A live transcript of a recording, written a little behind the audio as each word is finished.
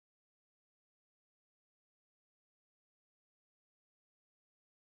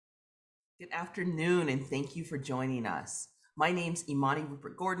Good afternoon, and thank you for joining us. My name's Imani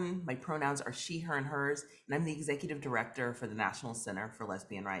Rupert Gordon. My pronouns are she, her, and hers, and I'm the Executive Director for the National Center for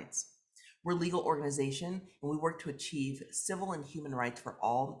Lesbian Rights. We're a legal organization, and we work to achieve civil and human rights for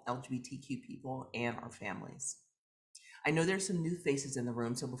all LGBTQ people and our families. I know there's some new faces in the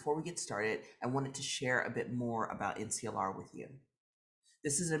room, so before we get started, I wanted to share a bit more about NCLR with you.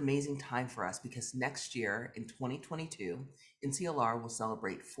 This is an amazing time for us because next year, in 2022, NCLR will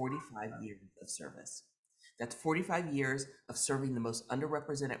celebrate 45 years of service. That's 45 years of serving the most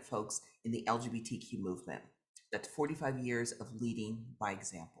underrepresented folks in the LGBTQ movement. That's 45 years of leading by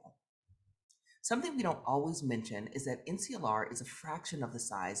example. Something we don't always mention is that NCLR is a fraction of the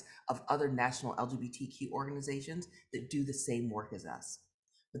size of other national LGBTQ organizations that do the same work as us.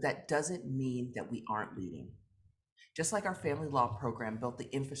 But that doesn't mean that we aren't leading. Just like our family law program built the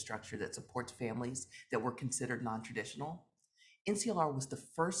infrastructure that supports families that were considered non-traditional, NCLR was the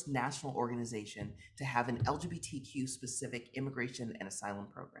first national organization to have an LGBTQ specific immigration and asylum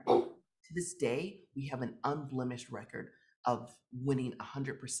program. To this day, we have an unblemished record of winning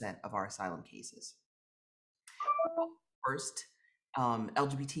 100% of our asylum cases. First,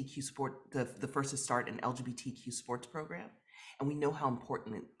 LGBTQ sport, the first to start an LGBTQ sports program. And we know how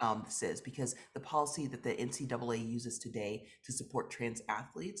important this is because the policy that the NCAA uses today to support trans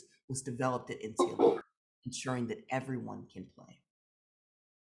athletes was developed at NCLR, ensuring that everyone can play.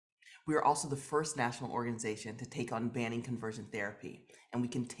 We are also the first national organization to take on banning conversion therapy, and we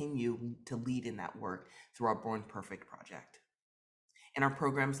continue to lead in that work through our Born Perfect project. And our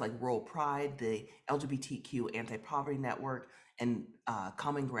programs like Rural Pride, the LGBTQ Anti-Poverty Network, and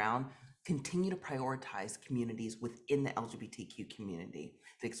Common Ground continue to prioritize communities within the LGBTQ community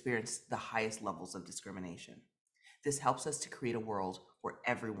that experience the highest levels of discrimination. This helps us to create a world where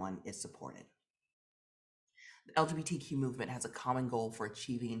everyone is supported. The LGBTQ movement has a common goal for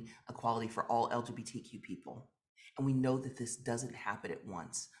achieving equality for all LGBTQ people. And we know that this doesn't happen at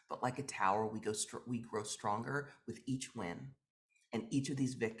once, but like a tower, we grow stronger with each win. And each of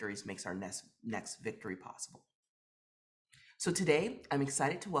these victories makes our next victory possible. So today, I'm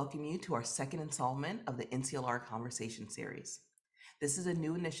excited to welcome you to our second installment of the NCLR Conversation Series. This is a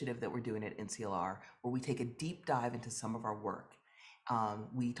new initiative that we're doing at NCLR where we take a deep dive into some of our work.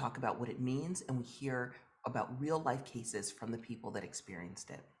 We talk about what it means and we hear about real life cases from the people that experienced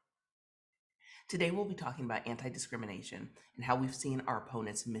it. Today, we'll be talking about anti-discrimination and how we've seen our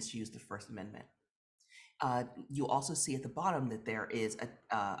opponents misuse the First Amendment. You'll also see at the bottom that there is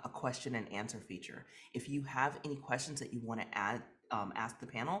a question and answer feature. If you have any questions that you want to ask the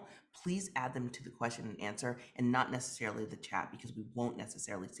panel, please add them to the question and answer and not necessarily the chat because we won't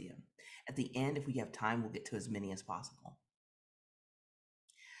necessarily see them. At the end, if we have time, we'll get to as many as possible.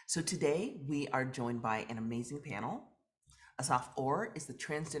 So today we are joined by an amazing panel. Asaf Orr is the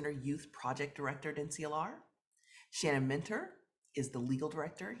Transgender Youth Project Director at NCLR. Shannon is the legal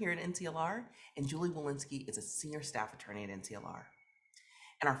director here at NCLR, and Julie Wilensky is a senior staff attorney at NCLR.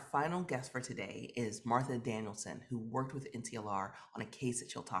 And our final guest for today is Martha Danielson, who worked with NCLR on a case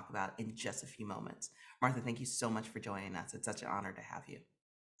that she'll talk about in just a few moments. Martha, thank you so much for joining us. It's such an honor to have you.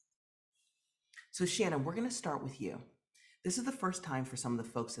 So Shannon, we're going to start with you. This is the first time for some of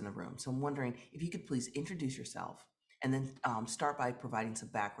the folks in the room, so I'm wondering if you could please introduce yourself and then start by providing some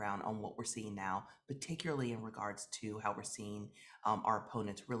background on what we're seeing now, particularly in regards to how we're seeing our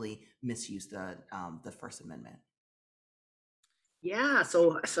opponents really misuse the First Amendment. Yeah,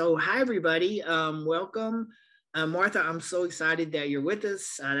 so hi everybody, welcome. Martha, I'm so excited that you're with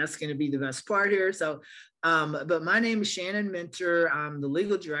us. That's going to be the best part here. So, but my name is Shannon Minter. I'm the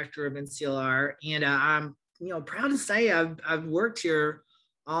legal director of NCLR, and I'm proud to say I've worked here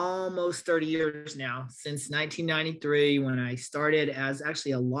almost 30 years now, since 1993, when I started as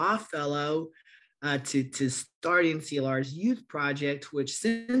actually a law fellow to start NCLR's youth project, which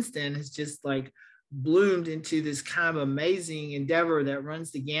since then has just like bloomed into this kind of amazing endeavor that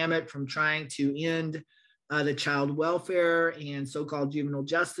runs the gamut from trying to end the child welfare and so-called juvenile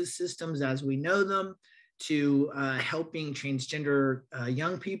justice systems as we know them, to helping transgender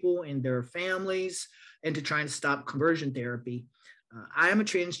young people and their families, and to trying to stop conversion therapy. I am a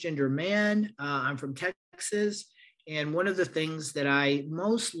transgender man. I'm from Texas. And one of the things that I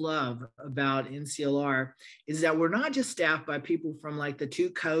most love about NCLR is that we're not just staffed by people from like the two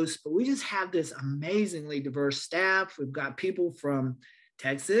coasts, but we just have this amazingly diverse staff. We've got people from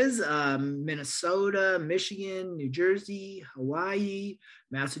Texas, Minnesota, Michigan, New Jersey, Hawaii,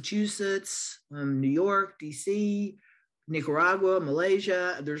 Massachusetts, New York, DC, Nicaragua,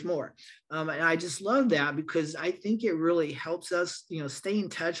 Malaysia, there's more. And I just love that because I think it really helps us, stay in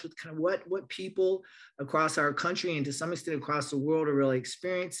touch with kind of what people across our country and to some extent across the world are really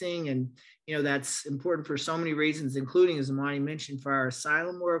experiencing. And, that's important for so many reasons, including, as Amani mentioned, for our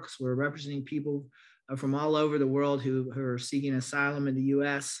asylum work. So we're representing people from all over the world who are seeking asylum in the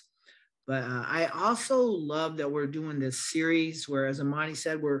US. But I also love that we're doing this series where, as Amani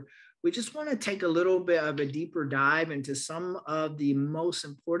said, we just want to take a little bit of a deeper dive into some of the most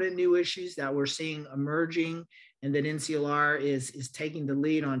important new issues that we're seeing emerging and that NCLR is taking the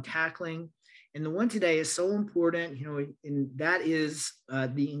lead on tackling. And the one today is so important, and that is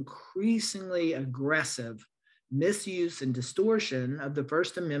the increasingly aggressive misuse and distortion of the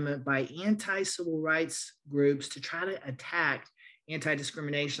First Amendment by anti-civil rights groups to try to attack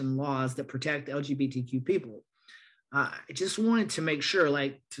anti-discrimination laws that protect LGBTQ people. I just wanted to make sure,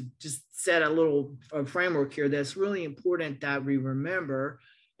 to just set a little framework here that's really important that we remember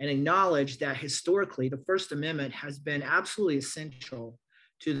and acknowledge that historically the First Amendment has been absolutely essential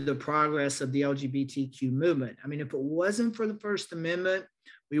to the progress of the LGBTQ movement. I mean, if it wasn't for the First Amendment,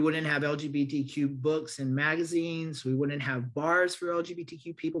 we wouldn't have LGBTQ books and magazines. We wouldn't have bars for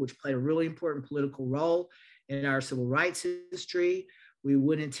LGBTQ people, which played a really important political role in our civil rights history. We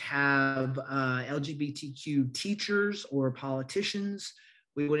wouldn't have LGBTQ teachers or politicians.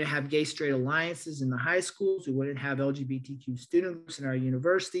 We wouldn't have gay-straight alliances in the high schools. We wouldn't have LGBTQ students in our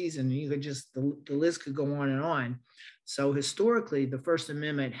universities. And you could just, the list could go on and on. So historically, the First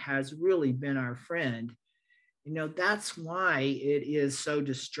Amendment has really been our friend. That's why it is so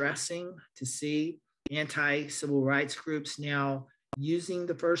distressing to see anti-civil rights groups now using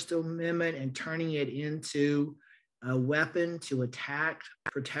the First Amendment and turning it into a weapon to attack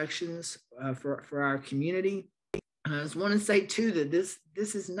protections for our community. And I just want to say too that this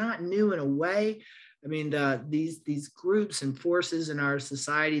is not new in a way. I mean, these groups and forces in our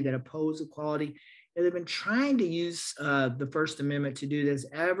society that oppose equality, they've been trying to use the First Amendment to do this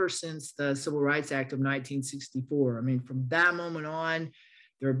ever since the Civil Rights Act of 1964. I mean, from that moment on,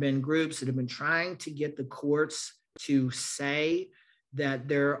 there have been groups that have been trying to get the courts to say that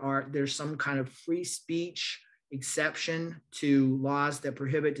there's some kind of free speech exception to laws that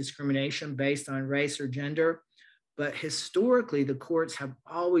prohibit discrimination based on race or gender. But historically, the courts have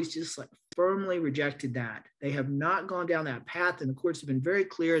always just firmly rejected that. They have not gone down that path. And the courts have been very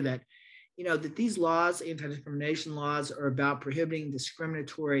clear that, that these laws, anti-discrimination laws, are about prohibiting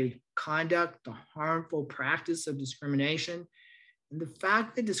discriminatory conduct, the harmful practice of discrimination. And the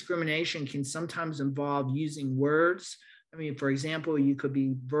fact that discrimination can sometimes involve using words. I mean, for example, you could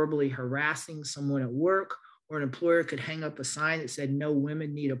be verbally harassing someone at work, or an employer could hang up a sign that said no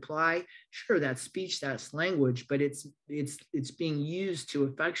women need apply. Sure, that's speech, that's language, but it's being used to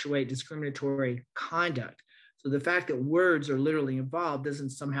effectuate discriminatory conduct. So the fact that words are literally involved doesn't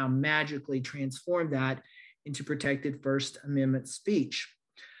somehow magically transform that into protected First Amendment speech.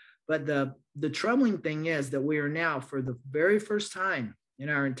 But the troubling thing is that we are now, for the very first time in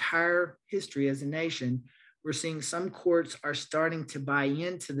our entire history as a nation, we're seeing some courts are starting to buy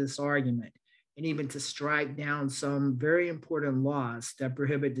into this argument and even to strike down some very important laws that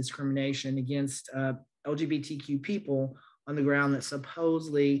prohibit discrimination against LGBTQ people on the ground that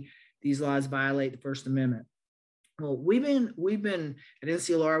supposedly these laws violate the First Amendment. Well, we've been at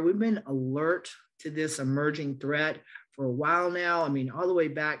NCLR, we've been alert to this emerging threat for a while now. I mean, all the way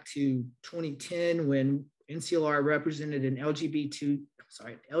back to 2010 when NCLR represented an LGBTQ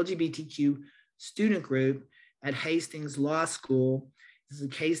student group at Hastings Law School. This is a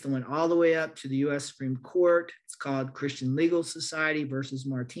case that went all the way up to the US Supreme Court. It's called Christian Legal Society versus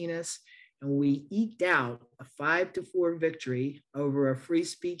Martinez. And we eked out a 5-4 victory over a free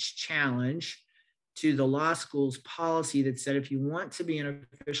speech challenge to the law school's policy that said if you want to be an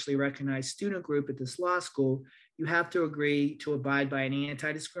officially recognized student group at this law school, you have to agree to abide by an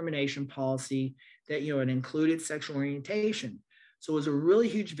anti-discrimination policy that, it included sexual orientation. So it was a really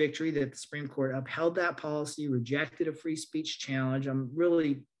huge victory that the Supreme Court upheld that policy, rejected a free speech challenge. I'm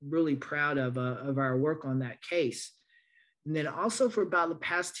really, really proud of our work on that case. And then also for about the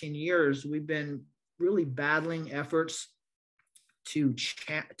past 10 years, we've been really battling efforts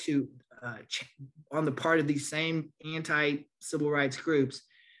on the part of these same anti-civil rights groups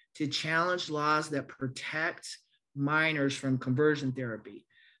to challenge laws that protect minors from conversion therapy.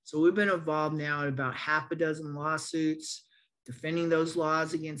 So we've been involved now in about half a dozen lawsuits defending those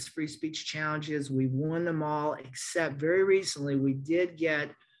laws against free speech challenges. We've won them all, except very recently we did get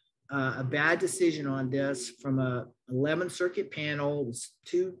a bad decision on this from a 11th Circuit panel. It was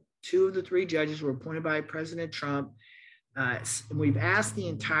two of the three judges were appointed by President Trump We've asked the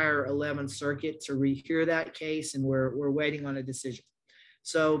entire 11th Circuit to rehear that case, and we're waiting on a decision.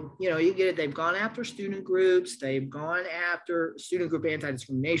 So, you get it. They've gone after student groups. They've gone after student group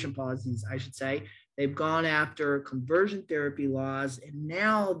anti-discrimination policies, I should say. They've gone after conversion therapy laws. And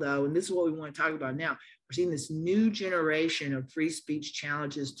now, though, and this is what we want to talk about now, we're seeing this new generation of free speech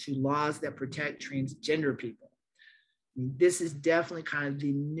challenges to laws that protect transgender people. I mean, this is definitely kind of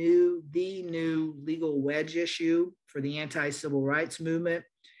the new legal wedge issue for the anti-civil rights movement.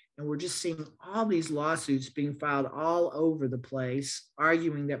 And we're just seeing all these lawsuits being filed all over the place,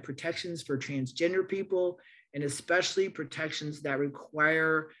 arguing that protections for transgender people, and especially protections that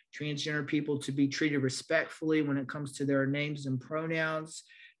require transgender people to be treated respectfully when it comes to their names and pronouns,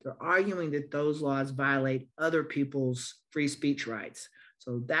 they're arguing that those laws violate other people's free speech rights.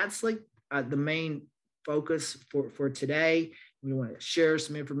 So that's like the main focus for today. We want to share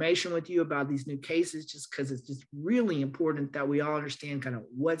some information with you about these new cases, just because it's just really important that we all understand kind of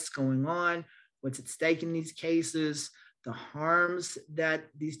what's going on, what's at stake in these cases, the harms that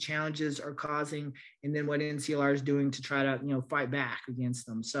these challenges are causing, and then what NCLR is doing to try to fight back against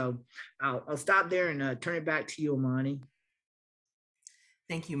them. So I'll stop there and turn it back to you, Amani.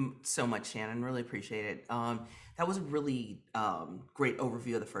 Thank you so much, Shannon. Really appreciate it. That was a really great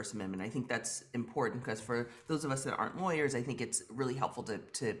overview of the First Amendment. I think that's important because for those of us that aren't lawyers, I think it's really helpful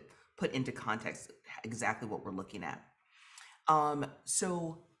to put into context exactly what we're looking at.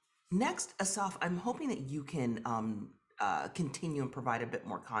 So next, Asaf, I'm hoping that you can continue and provide a bit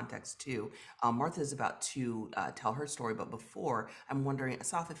more context too. Martha is about to tell her story, but before, I'm wondering,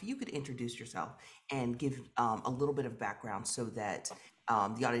 Asaf, if you could introduce yourself and give a little bit of background so that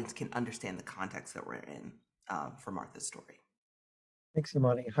the audience can understand the context that we're in for Martha's story. Thanks,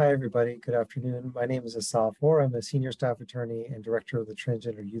 Imani. Hi, everybody. Good afternoon. My name is Asaf Orr. I'm a senior staff attorney and director of the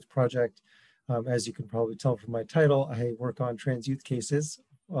Transgender Youth Project. As you can probably tell from my title, I work on trans youth cases,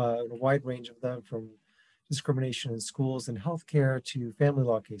 a wide range of them, from discrimination in schools and healthcare to family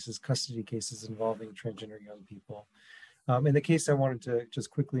law cases, custody cases involving transgender young people. And the case I wanted to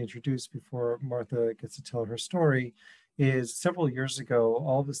just quickly introduce before Martha gets to tell her story is several years ago,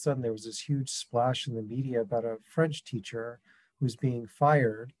 all of a sudden there was this huge splash in the media about a French teacher who's being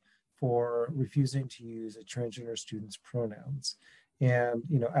fired for refusing to use a transgender student's pronouns. And,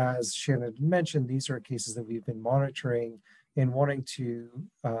 as Shannon mentioned, these are cases that we've been monitoring and wanting to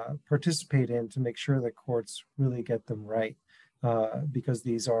participate in to make sure that courts really get them right, because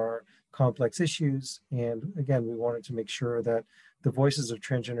these are complex issues. And again, we wanted to make sure that the voices of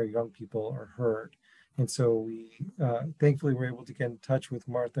transgender young people are heard. And so we thankfully were able to get in touch with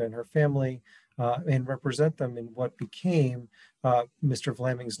Martha and her family and represent them in what became Mr.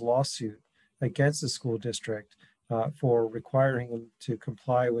 Vlaming's lawsuit against the school district for requiring him to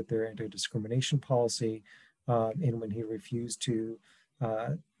comply with their anti-discrimination policy. And when he refused to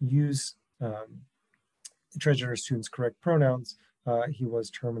use transgender students' correct pronouns, he was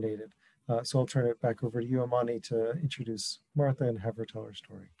terminated. So I'll turn it back over to you, Amani, to introduce Martha and have her tell her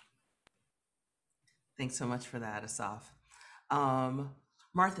story. Thanks so much for that, Asaf.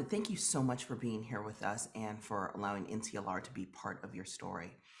 Martha, thank you so much for being here with us and for allowing NCLR to be part of your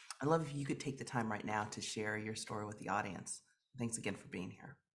story. I'd love if you could take the time right now to share your story with the audience. Thanks again for being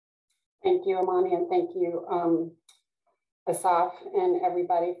here. Thank you, Amani, and thank you, Asaf, and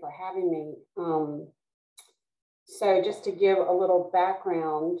everybody for having me. So just to give a little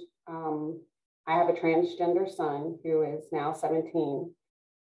background, I have a transgender son who is now 17.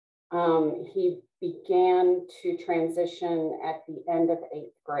 He began to transition at the end of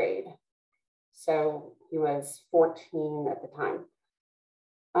 8th grade. So he was 14 at the time.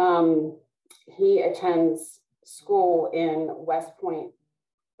 He attends school in West Point,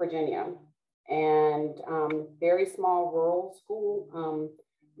 Virginia, and very small rural school,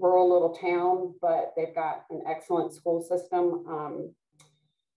 rural little town, but they've got an excellent school system.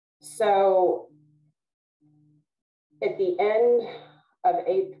 So at the end of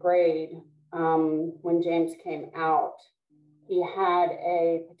 8th grade, when James came out, he had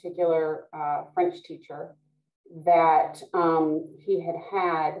a particular French teacher that he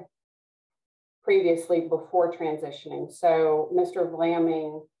had previously before transitioning. So Mr.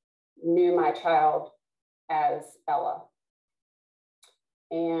 Vlaming knew my child as Ella,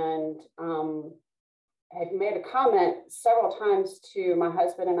 and had made a comment several times to my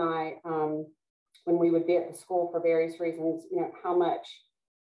husband and I when we would be at the school for various reasons, how much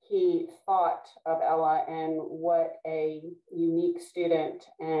he thought of Ella and what a unique student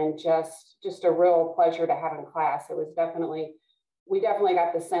and just a real pleasure to have in class. It was we definitely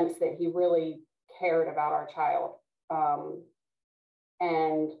got the sense that he really cared about our child.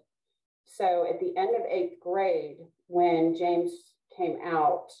 And So at the end of 8th grade, when James came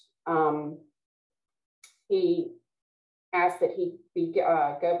out, he asked that he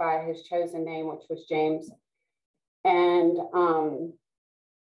go by his chosen name, which was James, and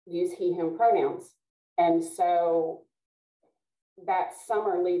use he, him pronouns. And so that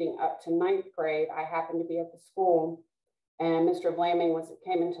summer leading up to 9th grade, I happened to be at the school, and Mr. Vlaming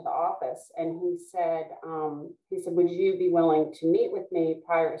came into the office, and he said, would you be willing to meet with me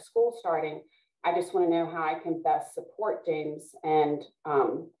prior to school starting? I just want to know how I can best support James and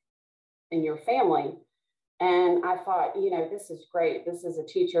your family. And I thought, this is great. This is a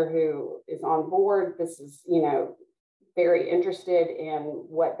teacher who is on board. This is, very interested in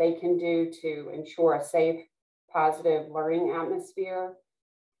what they can do to ensure a safe, positive learning atmosphere.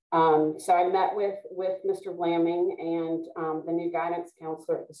 So I met with Mr. Vlaming and the new guidance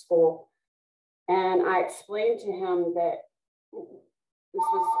counselor at the school. And I explained to him that this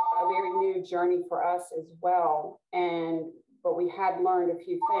was a very new journey for us as well. But we had learned a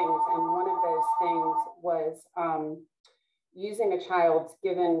few things. And one of those things was using a child's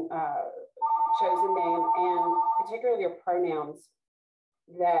given chosen name, and particularly their pronouns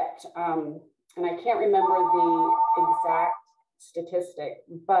that, and I can't remember the exact statistic,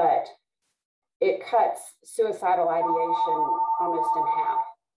 but it cuts suicidal ideation almost in half.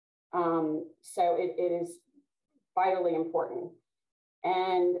 So it is vitally important.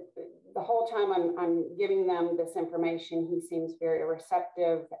 And the whole time I'm giving them this information, he seems very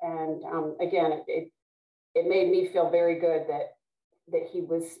receptive. And again, it made me feel very good that he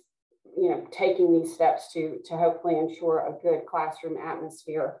was, taking these steps to hopefully ensure a good classroom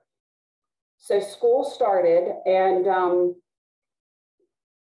atmosphere. So school started, and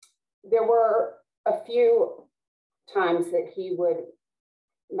there were a few times that he would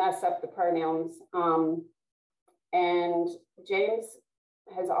mess up the pronouns. And James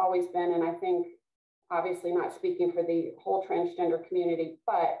has always been, and I think obviously not speaking for the whole transgender community,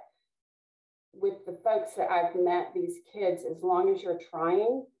 but with the folks that I've met, these kids, as long as you're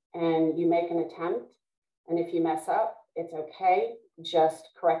trying and you make an attempt, and if you mess up, it's okay, just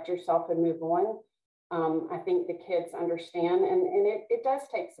correct yourself and move on. I think the kids understand, and it does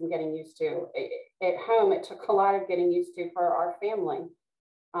take some getting used to. At home, it took a lot of getting used to for our family.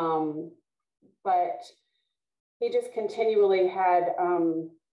 But he just continually had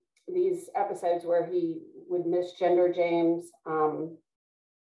these episodes where he would misgender James.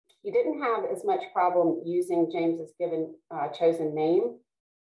 He didn't have as much problem using James's given chosen name,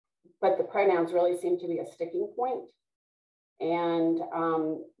 but the pronouns really seemed to be a sticking point. And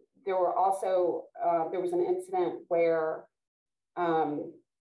there were also, there was an incident where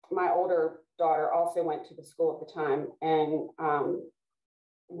my older daughter also went to the school at the time, and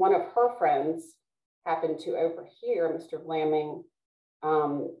one of her friends happened to overhear Mr. Vlaming.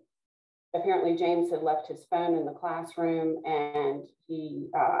 Apparently James had left his phone in the classroom, and he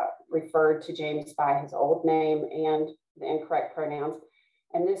referred to James by his old name and the incorrect pronouns.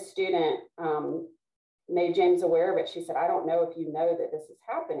 And this student made James aware of it. She said, I don't know if you know that this is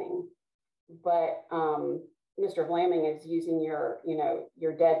happening, but Mr. Vlaming is using your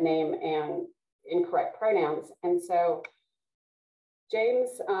dead name and incorrect pronouns. And so James,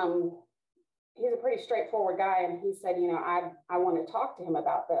 he's a pretty straightforward guy. And he said, I want to talk to him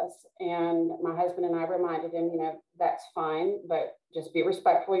about this. And my husband and I reminded him, that's fine, but just be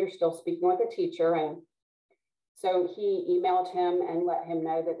respectful. You're still speaking with a teacher. And so he emailed him and let him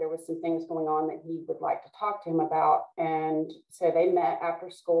know that there was some things going on that he would like to talk to him about. And so they met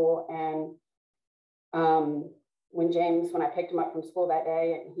after school. And when I picked him up from school that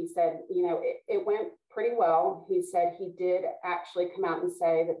day, he said, it went pretty well. He said he did actually come out and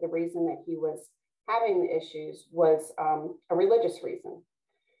say that the reason that he was having the issues was a religious reason.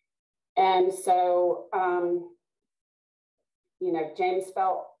 And so, James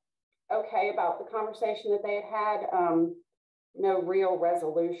felt okay about the conversation that they had. No real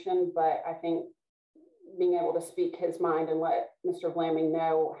resolution, but I think being able to speak his mind and let Mr. Vlaming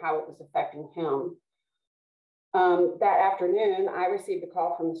know how it was affecting him. That afternoon, I received a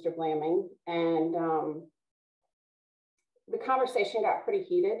call from Mr. Vlaming, and the conversation got pretty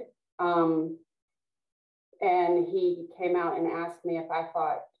heated. And he came out and asked me if I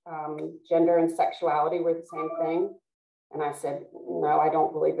thought gender and sexuality were the same thing. And I said, no, I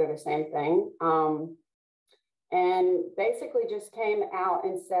don't believe they're the same thing. And basically just came out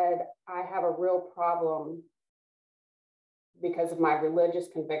and said, I have a real problem because of my religious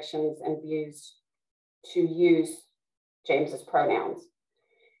convictions and views to use James's pronouns.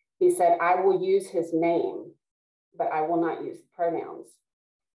 He said, I will use his name, but I will not use the pronouns.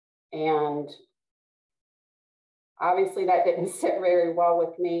 And obviously that didn't sit very well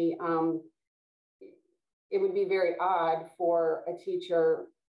with me. It would be very odd for a teacher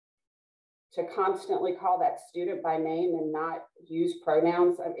to constantly call that student by name and not use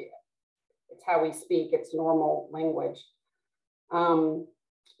pronouns. I mean, it's how we speak, it's normal language.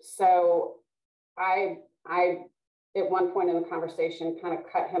 So I at one point in the conversation kind of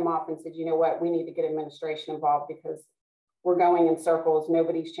cut him off and said, you know what, we need to get administration involved because we're going in circles,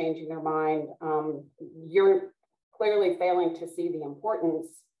 nobody's changing their mind. You're clearly failing to see the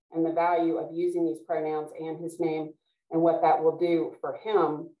importance and the value of using these pronouns and his name and what that will do for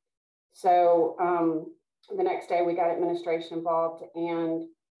him. So the next day we got administration involved, and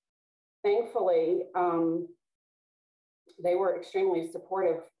thankfully they were extremely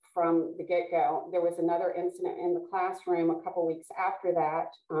supportive from the get-go. There was another incident in the classroom a couple weeks after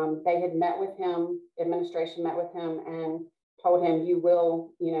that. They had met with him, administration met with him and told him, you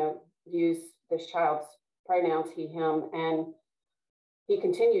will, use this child's pronouns, he, him, and he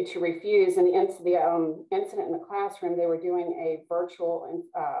continued to refuse. And the incident in the classroom, they were doing a virtual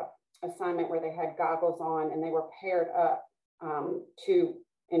assignment where they had goggles on and they were paired up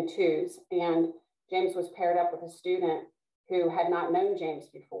in twos. And James was paired up with a student who had not known James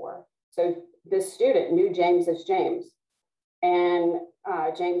before. So this student knew James as James. And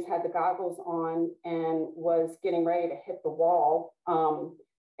James had the goggles on and was getting ready to hit the wall.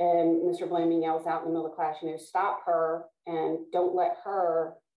 And Mr. Blaming yells out in the middle of the class, stop her and don't let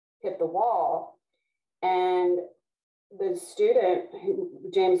her hit the wall. And the student who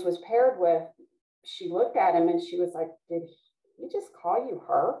James was paired with, she looked at him and she was like, did he just call you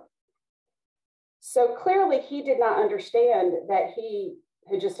her? So clearly he did not understand that he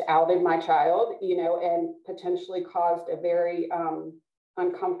had just outed my child, and potentially caused a very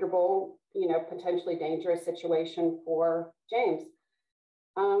uncomfortable, potentially dangerous situation for James.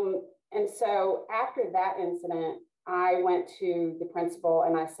 And so after that incident, I went to the principal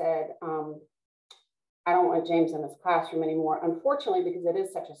and I said, I don't want James in this classroom anymore. Unfortunately, because it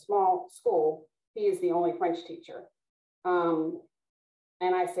is such a small school, he is the only French teacher.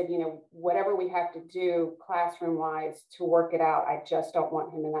 And I said, whatever we have to do classroom-wise to work it out, I just don't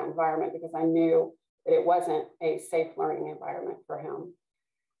want him in that environment because I knew that it wasn't a safe learning environment for him.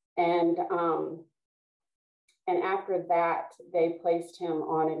 And after that, they placed him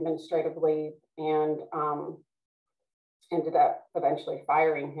on administrative leave and ended up eventually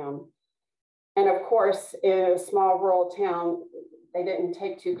firing him. And of course, in a small rural town, they didn't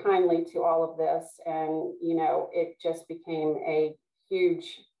take too kindly to all of this. And, it just became a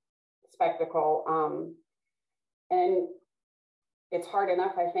huge spectacle. And it's hard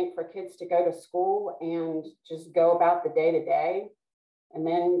enough, I think, for kids to go to school and just go about the day to day. And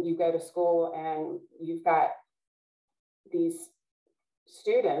then you go to school and you've got these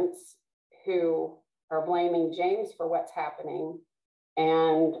students who are blaming James for what's happening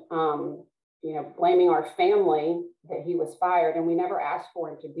and, blaming our family that he was fired. And we never asked for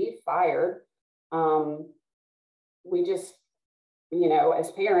him to be fired. We just,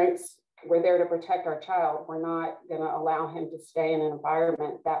 as parents, we're there to protect our child. We're not going to allow him to stay in an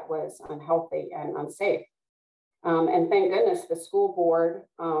environment that was unhealthy and unsafe. And thank goodness the school board,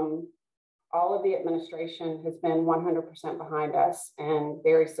 all of the administration has been 100% behind us and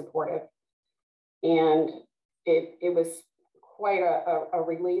very supportive. And it was quite a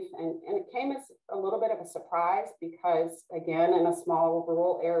relief. And it came as a little bit of a surprise because, again, in a small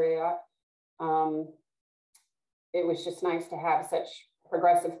rural area, it was just nice to have such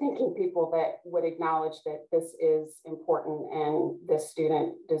progressive thinking people that would acknowledge that this is important and this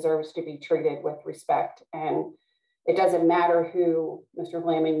student deserves to be treated with respect. And it doesn't matter who Mr.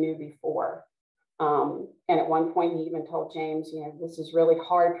 Blaming knew before. And at one point he even told James, this is really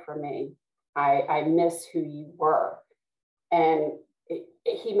hard for me. I miss who you were. And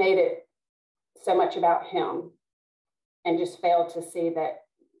he made it so much about him and just failed to see that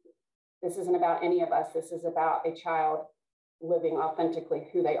this isn't about any of us. This is about a child living authentically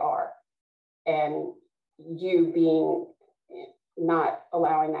who they are. And you being not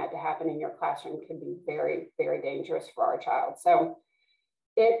allowing that to happen in your classroom can be very, very dangerous for our child. So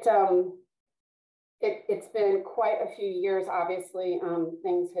it's been quite a few years. Obviously,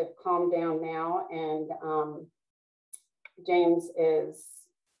 things have calmed down now, and James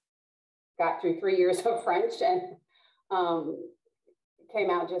got through 3 years of French and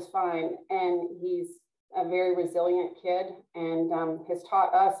came out just fine. And he's a very resilient kid and has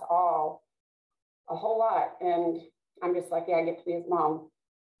taught us all a whole lot. And I'm just lucky I get to be his mom.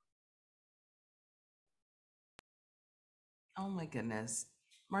 Oh my goodness.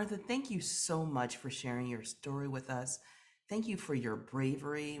 Martha, thank you so much for sharing your story with us. Thank you for your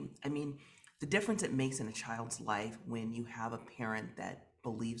bravery. I mean, the difference it makes in a child's life when you have a parent that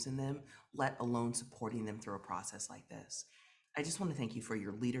believes in them, let alone supporting them through a process like this. I just want to thank you for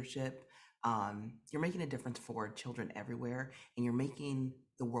your leadership. You're making a difference for children everywhere, and you're making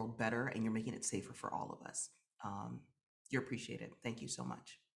the world better, and you're making it safer for all of us. You're appreciated. Thank you so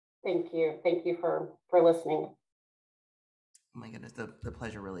much. Thank you. Thank you for listening. Oh my goodness, the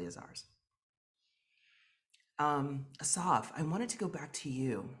pleasure really is ours. Asaf, I wanted to go back to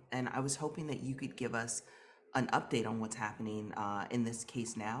you, and I was hoping that you could give us an update on what's happening in this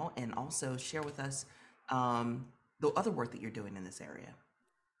case now, and also share with us the other work that you're doing in this area.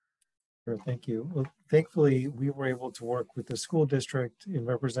 Sure, thank you. Well, thankfully, we were able to work with the school district in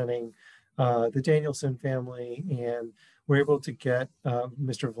representing the Danielson family, and we're able to get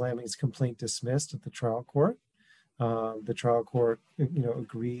Mr. Vlaming's complaint dismissed at the trial court. The trial court,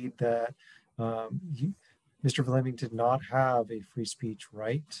 agreed that Mr. Vlaming did not have a free speech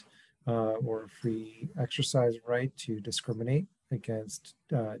right or a free exercise right to discriminate against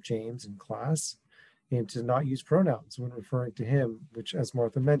James in class, and to not use pronouns when referring to him, which, as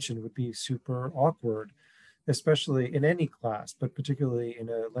Martha mentioned, would be super awkward, especially in any class, but particularly in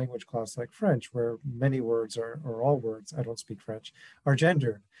a language class like French, where many words or all words, I don't speak French, are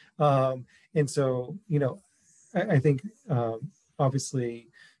gendered. And so, I think obviously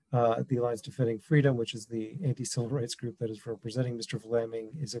the Alliance Defending Freedom, which is the anti-civil rights group that is representing Mr.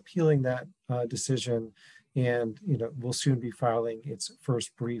 Vlaming, is appealing that decision, and will soon be filing its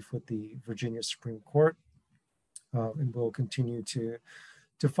first brief with the Virginia Supreme Court, and we'll continue to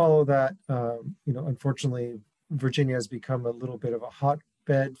follow that. Unfortunately, Virginia has become a little bit of a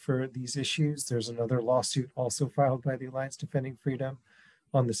hotbed for these issues. There's another lawsuit also filed by the Alliance Defending Freedom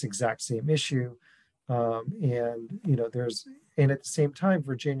on this exact same issue. And at the same time,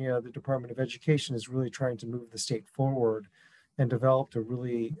 Virginia, the Department of Education is really trying to move the state forward and developed a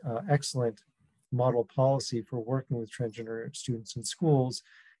really excellent model policy for working with transgender students in schools.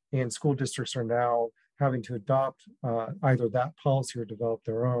 And school districts are now having to adopt either that policy or develop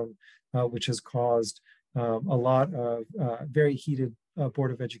their own, which has caused a lot of very heated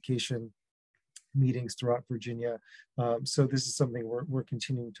Board of Education meetings throughout Virginia. So this is something we're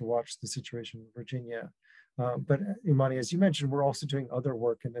continuing to watch the situation in Virginia. But Imani, as you mentioned, we're also doing other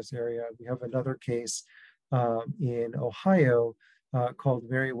work in this area. We have another case in Ohio called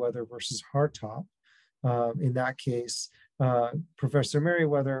Merriweather versus Hartop. In that case, Professor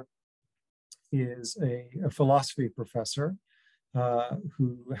Merriweather is a philosophy professor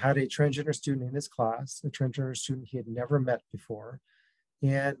who had a transgender student in his class, a transgender student he had never met before,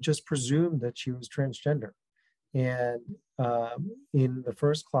 and just presumed that she was transgender. And in the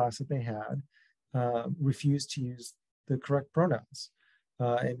first class that they had, refused to use the correct pronouns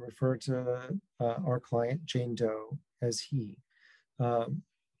and refer to our client, Jane Doe, as he.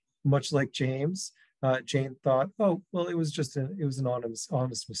 Much like James, Jane thought, oh, well, it was an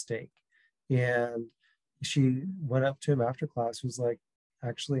honest mistake. And she went up to him after class, was like,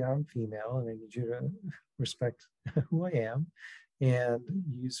 actually, I'm female and I need you to respect who I am and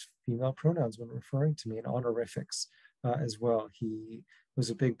use female pronouns when referring to me, and honorifics as well. He was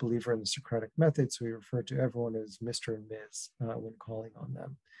a big believer in the Socratic method, so he referred to everyone as Mr. and Ms. When calling on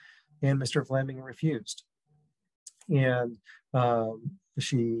them. And Mr. Vlaming refused. And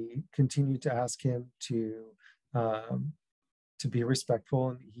she continued to ask him to be respectful,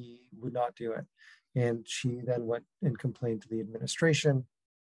 and he would not do it. And she then went and complained to the administration.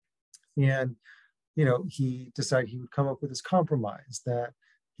 And he decided he would come up with this compromise that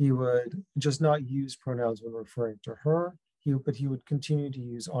he would just not use pronouns when referring to her, but he would continue to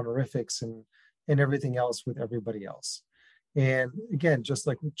use honorifics and everything else with everybody else. And again, just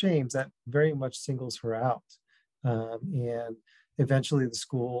like with James, that very much singles her out. And eventually the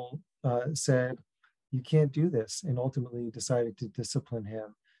school said, you can't do this, and ultimately decided to discipline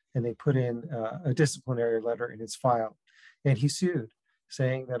him. And they put in a disciplinary letter in his file. And he sued,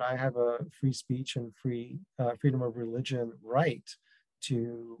 saying that I have a free speech and freedom of religion right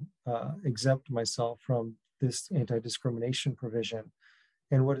to exempt myself from this anti-discrimination provision.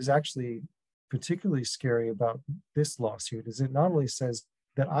 And what is actually particularly scary about this lawsuit is it not only says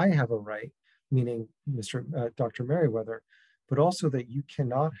that I have a right, meaning Dr. Merriweather, but also that you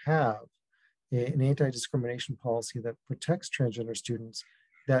cannot have an anti-discrimination policy that protects transgender students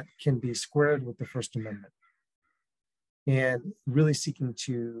that can be squared with the First Amendment. And really seeking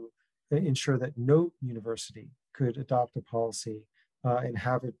to ensure that no university could adopt a policy and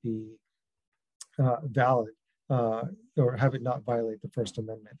have it be valid or have it not violate the First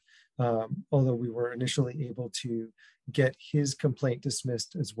Amendment. Although we were initially able to get his complaint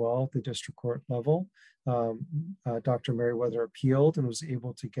dismissed as well at the district court level, Dr. Merriweather appealed and was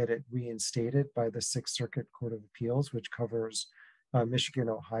able to get it reinstated by the Sixth Circuit Court of Appeals, which covers Michigan,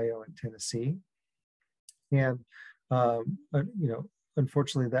 Ohio, and Tennessee. And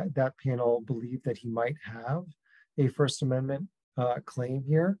unfortunately, that panel believed that he might have a First Amendment claim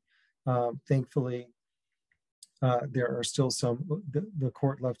here. Thankfully, there are still the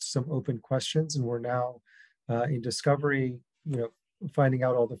court left some open questions, and we're now in discovery, finding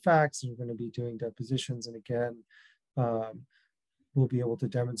out all the facts, and we're going to be doing depositions. And again, we'll be able to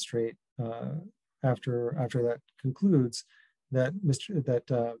demonstrate after that concludes that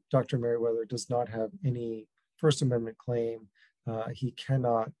Dr. Merriweather does not have any First Amendment claim. He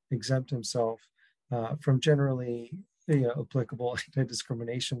cannot exempt himself from generally applicable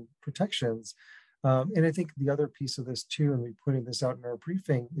anti-discrimination protections. And I think the other piece of this too, and we're putting this out in our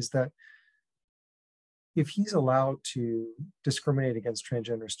briefing, is that if he's allowed to discriminate against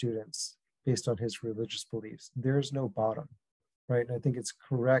transgender students based on his religious beliefs, there's no bottom, right? And I think it's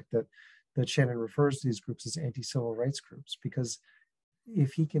correct that Shannon refers to these groups as anti-civil rights groups, because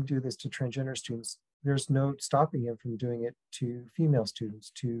if he can do this to transgender students, there's no stopping him from doing it to female students,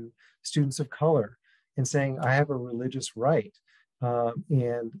 to students of color, and saying, I have a religious right.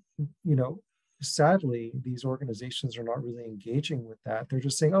 Sadly, these organizations are not really engaging with that. They're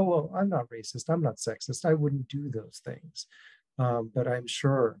just saying, oh, well, I'm not racist, I'm not sexist, I wouldn't do those things. But I'm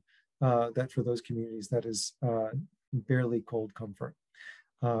sure that for those communities, that is barely cold comfort.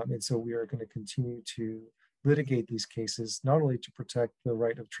 And so we are going to continue to litigate these cases, not only to protect the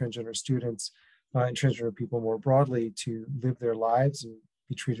right of transgender students and transgender people more broadly to live their lives and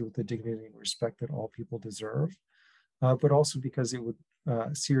be treated with the dignity and respect that all people deserve, but also because it would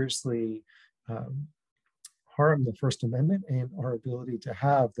seriously harm the First Amendment and our ability to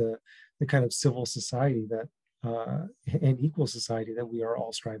have the kind of civil society that and equal society that we are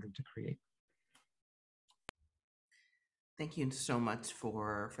all striving to create. Thank you so much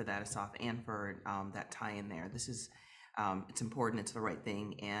for that, Asaf, and for that tie in there. This is, it's important, it's the right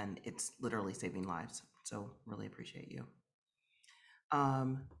thing, and it's literally saving lives. So really appreciate you.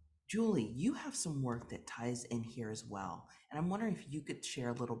 Julie, you have some work that ties in here as well. And I'm wondering if you could share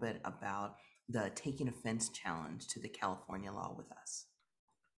a little bit about the Taking Offense Challenge to the California law with us.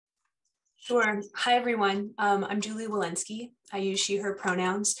 Sure. Hi, everyone. I'm Julie Wilensky. I use she, her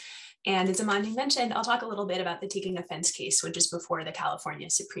pronouns. And as Amanda mentioned, I'll talk a little bit about the Taking Offense case, which is before the California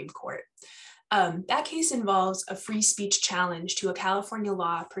Supreme Court. That case involves a free speech challenge to a California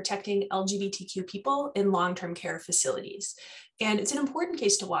law protecting LGBTQ people in long-term care facilities. And it's an important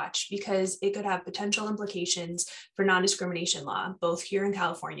case to watch because it could have potential implications for non-discrimination law, both here in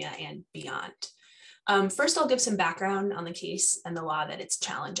California and beyond. First, I'll give some background on the case and the law that it's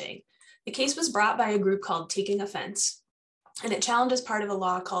challenging. The case was brought by a group called Taking Offense, and it challenges part of a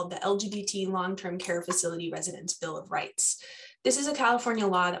law called the LGBT Long-Term Care Facility Residents Bill of Rights. This is a California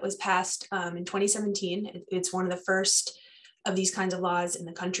law that was passed in 2017. It's one of the first of these kinds of laws in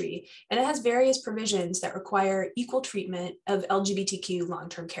the country, and it has various provisions that require equal treatment of LGBTQ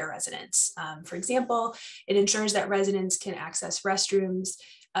long-term care residents. For example, it ensures that residents can access restrooms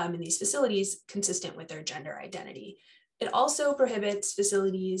in these facilities consistent with their gender identity. It also prohibits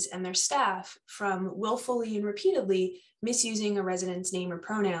facilities and their staff from willfully and repeatedly misusing a resident's name or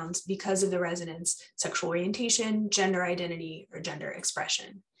pronouns because of the resident's sexual orientation, gender identity, or gender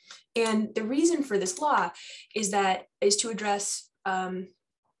expression. And the reason for this law is to address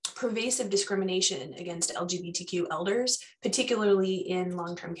pervasive discrimination against LGBTQ elders, particularly in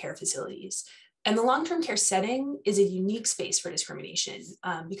long-term care facilities. And the long-term care setting is a unique space for discrimination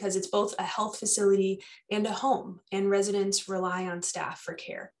because it's both a health facility and a home, and residents rely on staff for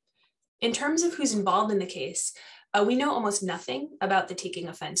care. In terms of who's involved in the case, we know almost nothing about the Taking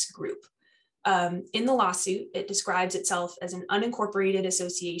Offense group. In the lawsuit, it describes itself as an unincorporated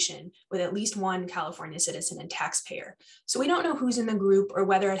association with at least one California citizen and taxpayer. So we don't know who's in the group or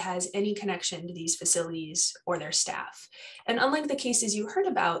whether it has any connection to these facilities or their staff. And unlike the cases you heard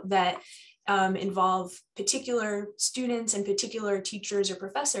about that involve particular students and particular teachers or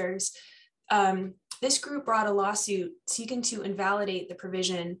professors, this group brought a lawsuit seeking to invalidate the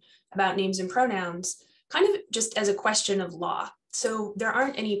provision about names and pronouns, kind of just as a question of law. So there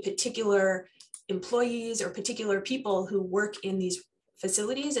aren't any particular employees or particular people who work in these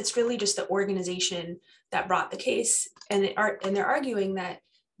facilities. It's really just the organization that brought the case. And they're arguing that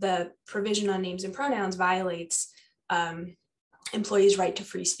the provision on names and pronouns violates employees' right to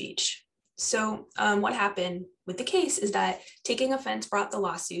free speech. So what happened with the case is that Taking Offense brought the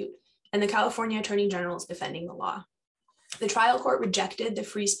lawsuit, and the California Attorney General is defending the law. The trial court rejected the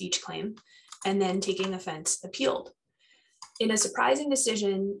free speech claim, and then taking offense appealed. In a surprising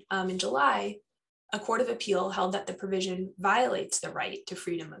decision in July, a court of appeal held that the provision violates the right to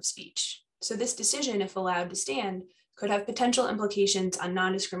freedom of speech. So this decision, if allowed to stand, could have potential implications on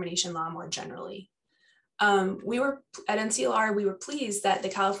non-discrimination law more generally. We were at NCLR, we were pleased that the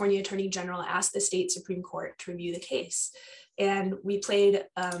California Attorney General asked the state Supreme Court to review the case. And we played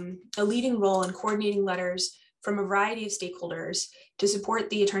a leading role in coordinating letters from a variety of stakeholders to support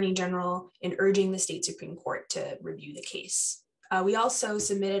the Attorney General in urging the state Supreme Court to review the case. We also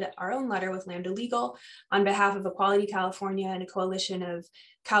submitted our own letter with Lambda Legal on behalf of Equality California and a coalition of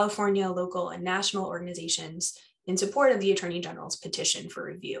California local and national organizations in support of the Attorney General's petition for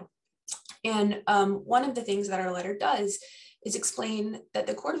review. And one of the things that our letter does is explain that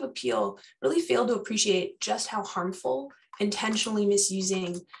the Court of Appeal really failed to appreciate just how harmful intentionally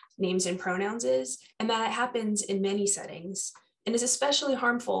misusing names and pronouns is, and that it happens in many settings, and is especially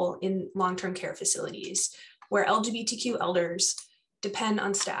harmful in long-term care facilities where LGBTQ elders depend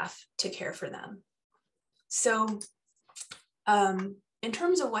on staff to care for them. So in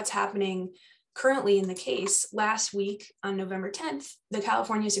terms of what's happening currently in the case, last week on November 10th, the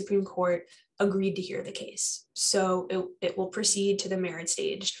California Supreme Court agreed to hear the case. So it will proceed to the merit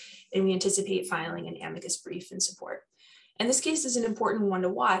stage, and we anticipate filing an amicus brief in support. And this case is an important one to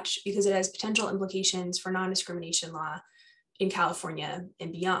watch because it has potential implications for non-discrimination law in California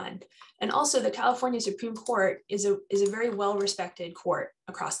and beyond. And also the California Supreme Court is a very well-respected court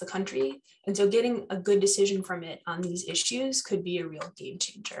across the country. And so getting a good decision from it on these issues could be a real game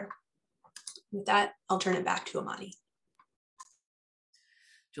changer. With that, I'll turn it back to Amani.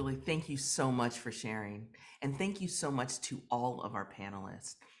 Julie, thank you so much for sharing. And thank you so much to all of our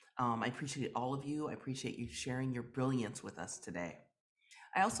panelists. I appreciate all of you. I appreciate you sharing your brilliance with us today.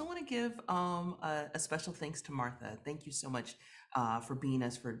 I also want to give a special thanks to Martha. Thank you so much for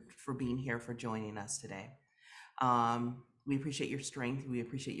being here, for joining us today. We appreciate your strength. We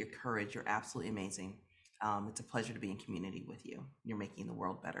appreciate your courage. You're absolutely amazing. It's a pleasure to be in community with you. You're making the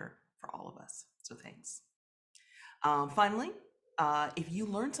world better for all of us. So thanks. Finally, if you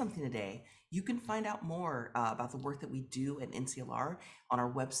learned something today, you can find out more about the work that we do at NCLR on our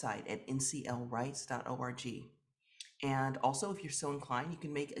website at nclrights.org. And also, if you're so inclined, you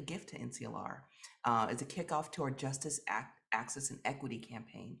can make a gift to NCLR. As a kickoff to our Justice, Access, and Equity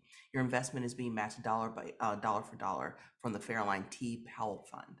campaign, your investment is being matched dollar for dollar from the Fairline T. Powell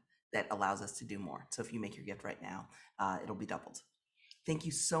Fund that allows us to do more. So if you make your gift right now, it'll be doubled. Thank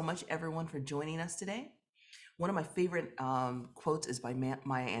you so much, everyone, for joining us today. One of my favorite quotes is by Maya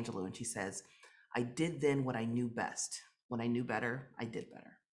Angelou, and she says, "I did then what I knew best. When I knew better, I did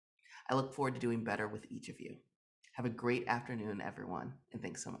better." I look forward to doing better with each of you. Have a great afternoon, everyone, and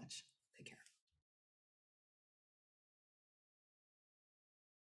thanks so much.